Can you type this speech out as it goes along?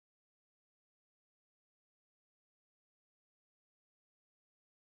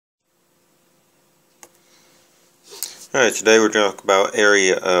Alright, today we're going to talk about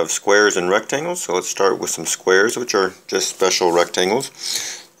area of squares and rectangles. So let's start with some squares, which are just special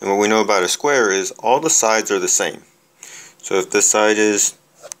rectangles. And what we know about a square is all the sides are the same. So if this side is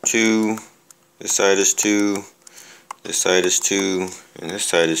 2, this side is 2, this side is 2, and this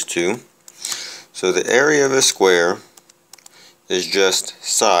side is 2. So the area of a square is just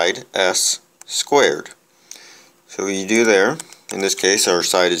side S squared. So what you do there, in this case our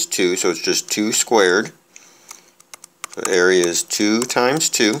side is 2, so it's just 2 squared. So area is 2 times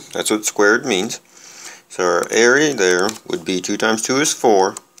 2. That's what squared means. So our area there would be 2 times 2 is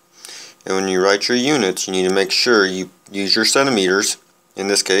 4. And when you write your units, you need to make sure you use your centimeters, in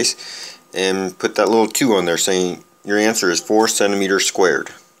this case, and put that little 2 on there saying your answer is 4 centimeters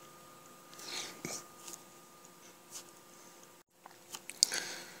squared.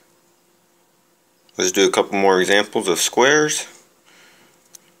 Let's do a couple more examples of squares.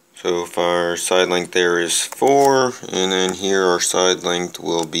 So if our side length there is 4, and then here our side length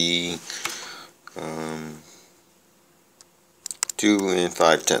will be 2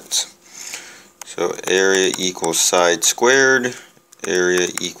 5/10. So area equals side squared, area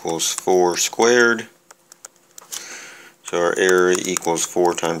equals 4 squared. So our area equals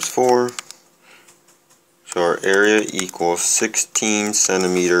 4 times 4. So our area equals 16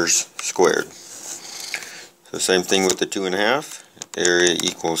 centimeters squared. So same thing with the 2 1/2. Area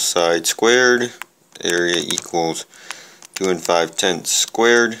equals side squared, area equals 2 5/10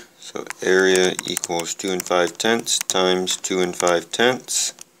 squared. So area equals 2 5/10 times 2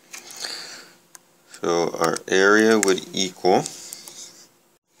 5/10. So our area would equal,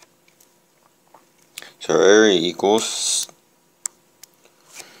 so our area equals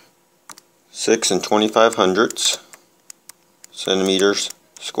 6 25/100 centimeters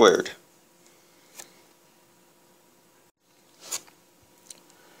squared.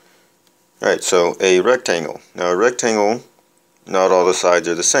 Alright, so a rectangle. Now a rectangle, not all the sides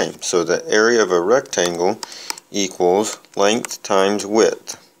are the same. So the area of a rectangle equals length times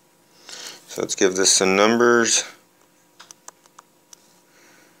width. So let's give this some numbers.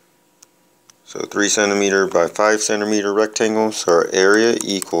 So 3 centimeter by 5 centimeter rectangle. So our area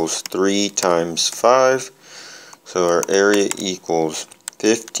equals 3 times 5. So our area equals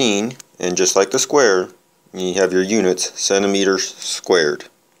 15. And just like the square, you have your units, centimeters squared.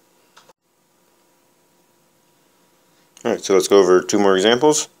 Alright, so let's go over 2 more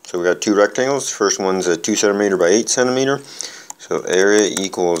examples. So we got 2 rectangles. First one's a 2 centimeter by 8 centimeter. So area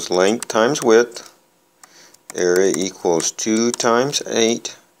equals length times width. Area equals 2 times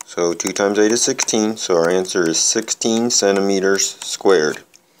 8. So 2 times 8 is 16. So our answer is 16 centimeters squared.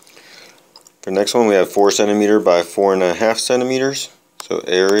 For the next one we have 4 centimeter by 4 1/2 centimeters. So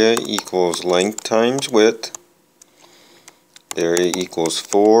area equals length times width. Area equals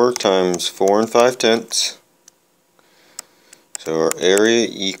 4 times 4 5/10. So our area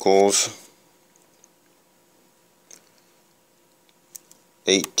equals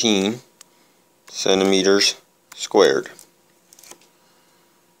 18 centimeters squared.